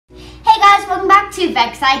back to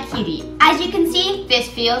Vexi Cutie. As you can see, this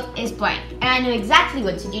field is blank, and I know exactly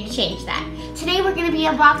what to do to change that. Today we're going to be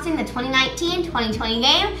unboxing the 2019-2020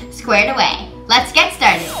 game, Squared Away. Let's get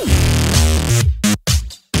started.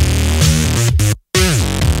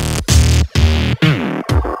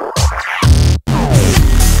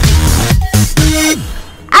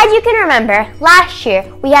 As you can remember, last year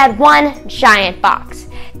we had one giant box.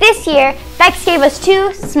 This year, Vex gave us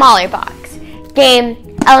two smaller boxes,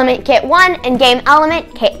 Game Element Kit 1 and Game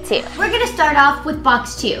Element Kit 2. We're going to start off with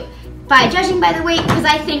box 2, by judging by the weight, because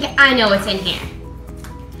I think I know what's in here.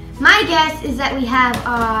 My guess is that we have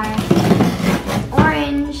our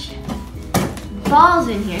orange balls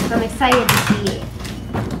in here, so I'm excited to see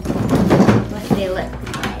what they look like.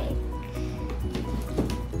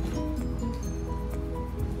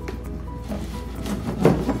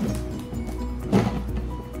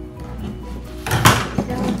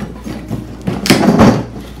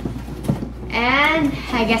 And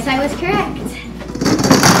I guess I was correct.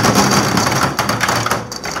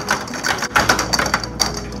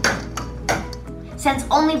 Since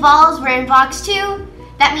only balls were in box 2,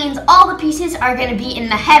 that means all the pieces are going to be in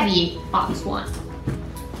the heavy box 1.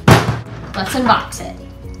 Let's unbox it.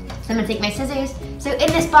 So I'm going to take my scissors. So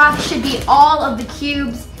in this box should be all of the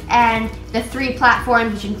cubes and the 3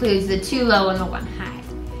 platforms, which includes the 2 low and the 1 high.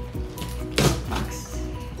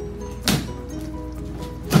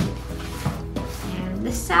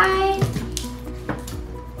 Side.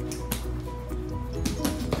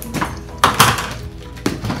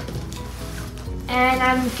 And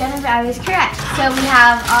I was correct. So we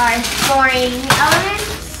have our scoring elements,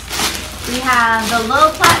 we have the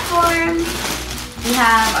low platform, we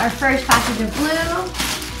have our first package of blue,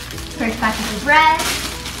 first package of red,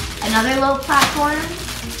 another low platform,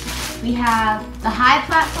 we have the high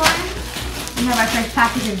platform, we have our first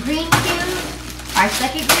package of green cube, our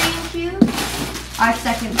second green cube, our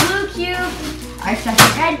second blue cube, our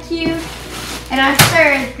second red cube, and our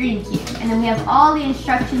third green cube. And then we have all the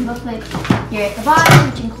instruction booklet here at the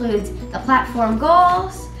bottom, which includes the platform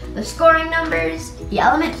goals, the scoring numbers, the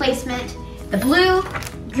element placement, the blue,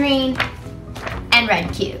 green, and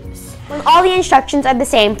red cubes. All the instructions are the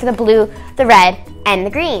same for the blue, the red, and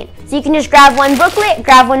the green. So you can just grab one booklet,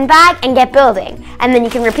 grab one bag, and get building. And then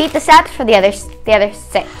you can repeat the steps for the other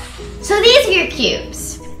 6. So these are your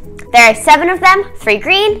cubes. There are 7 of them, 3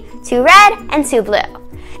 green, 2 red, and 2 blue.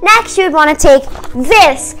 Next, you would want to take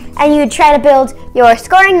this and you would try to build your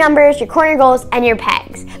scoring numbers, your corner goals, and your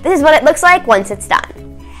pegs. This is what it looks like once it's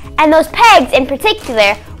done. And those pegs in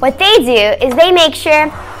particular, what they do is they make sure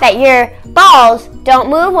that your balls don't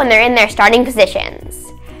move when they're in their starting positions.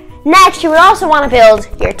 Next, you would also want to build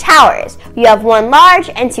your towers. You have 1 large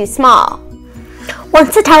and 2 small.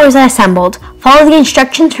 Once the towers are assembled, follow the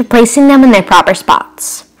instructions for placing them in their proper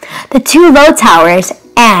spots. The 2 low towers,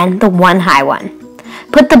 and the 1 high one.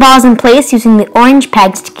 Put the balls in place using the orange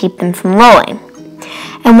pegs to keep them from rolling.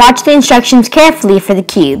 And watch the instructions carefully for the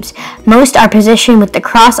cubes. Most are positioned with the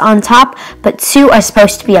cross on top, but 2 are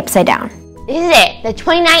supposed to be upside down. This is it, the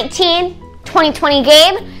 2019-2020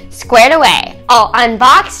 game, Squared Away, all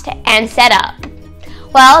unboxed and set up.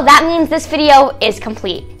 Well, that means this video is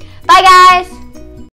complete. Bye guys!